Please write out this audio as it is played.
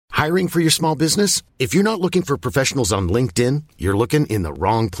Hiring for your small business? If you're not looking for professionals on LinkedIn, you're looking in the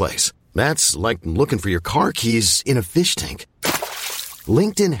wrong place. That's like looking for your car keys in a fish tank.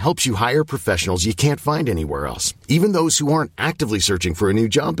 LinkedIn helps you hire professionals you can't find anywhere else, even those who aren't actively searching for a new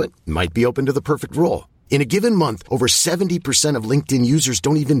job but might be open to the perfect role. In a given month, over 70% of LinkedIn users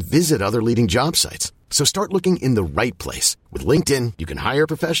don't even visit other leading job sites. So start looking in the right place. With LinkedIn, you can hire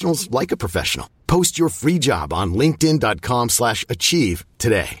professionals like a professional. Post your free job on linkedin.com/achieve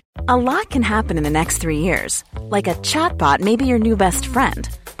today. A lot can happen in the next 3 years. Like a chatbot may be your new best friend.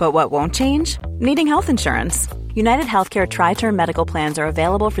 But what won't change? Needing health insurance. United Healthcare Tri-Term Medical Plans are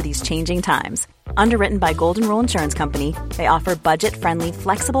available for these changing times. Underwritten by Golden Rule Insurance Company, they offer budget-friendly,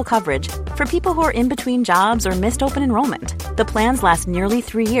 flexible coverage for people who are in between jobs or missed open enrollment. The plans last nearly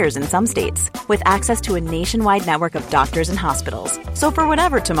 3 years in some states, with access to a nationwide network of doctors and hospitals. So for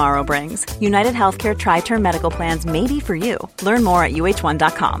whatever tomorrow brings, United Healthcare Tri-Term Medical Plans may be for you. Learn more at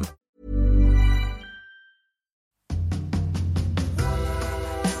uh1.com.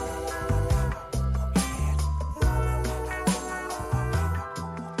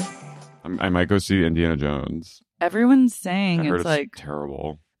 I might go see Indiana Jones. Everyone's saying I heard it's like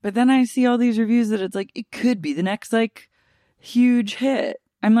terrible. But then I see all these reviews that it's like, it could be the next like huge hit.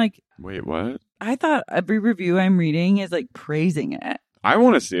 I'm like, wait, what? I thought every review I'm reading is like praising it. I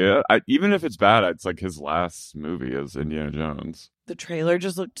want to see it. Even if it's bad, it's like his last movie is Indiana Jones. The trailer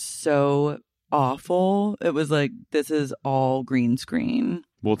just looked so awful. It was like, this is all green screen.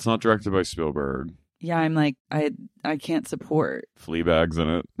 Well, it's not directed by Spielberg. Yeah, I'm like, I can't support. Fleabag's in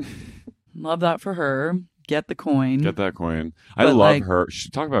it. Love that for her. Get the coin. Get that coin. I love her. She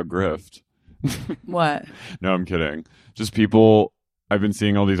talk about grift. What? No, I'm kidding. Just people. I've been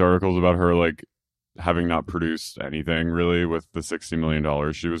seeing all these articles about her like having not produced anything really with the $60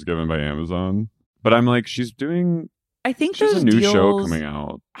 million she was given by Amazon. But I'm like, she's doing. I think she's those a new deals, show coming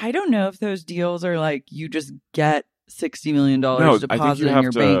out. I don't know if those deals are like you just get $60 million deposited in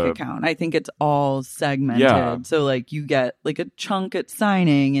your bank account. I think it's all segmented. Yeah. So like you get like a chunk at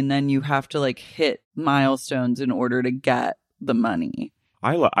signing and then you have to like hit milestones in order to get the money.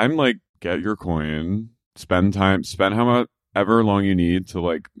 I'm like, get your coin, spend however long you need to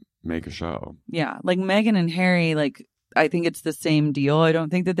like make a show. Yeah. Like Meghan and Harry, like I think it's the same deal. I don't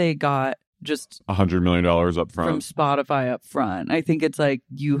think that they got just $100 million up front from Spotify up front. I think it's like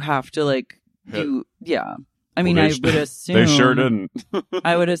you have to like do, yeah. I mean, I would assume they sure didn't.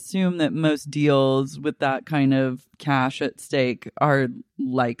 I would assume that most deals with that kind of cash at stake are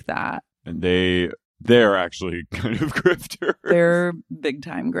like that. And they're actually kind of grifters. They're big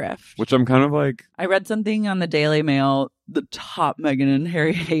time grift. Which I'm kind of like. I read something on the Daily Mail, the top Meghan and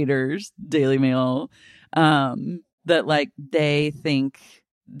Harry haters, Daily Mail, that like they think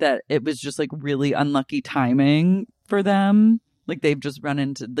that it was just like really unlucky timing for them. Like they've just run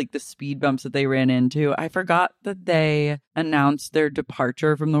into like the speed bumps that they ran into. I forgot that they announced their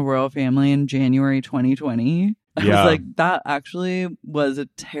departure from the royal family in January 2020. I was like, that actually was a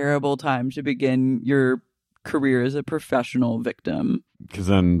terrible time to begin your career as a professional victim. Because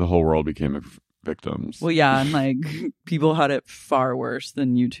then the whole world became victims. Well, yeah. And like people had it far worse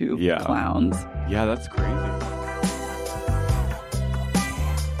than YouTube clowns. Yeah, that's crazy.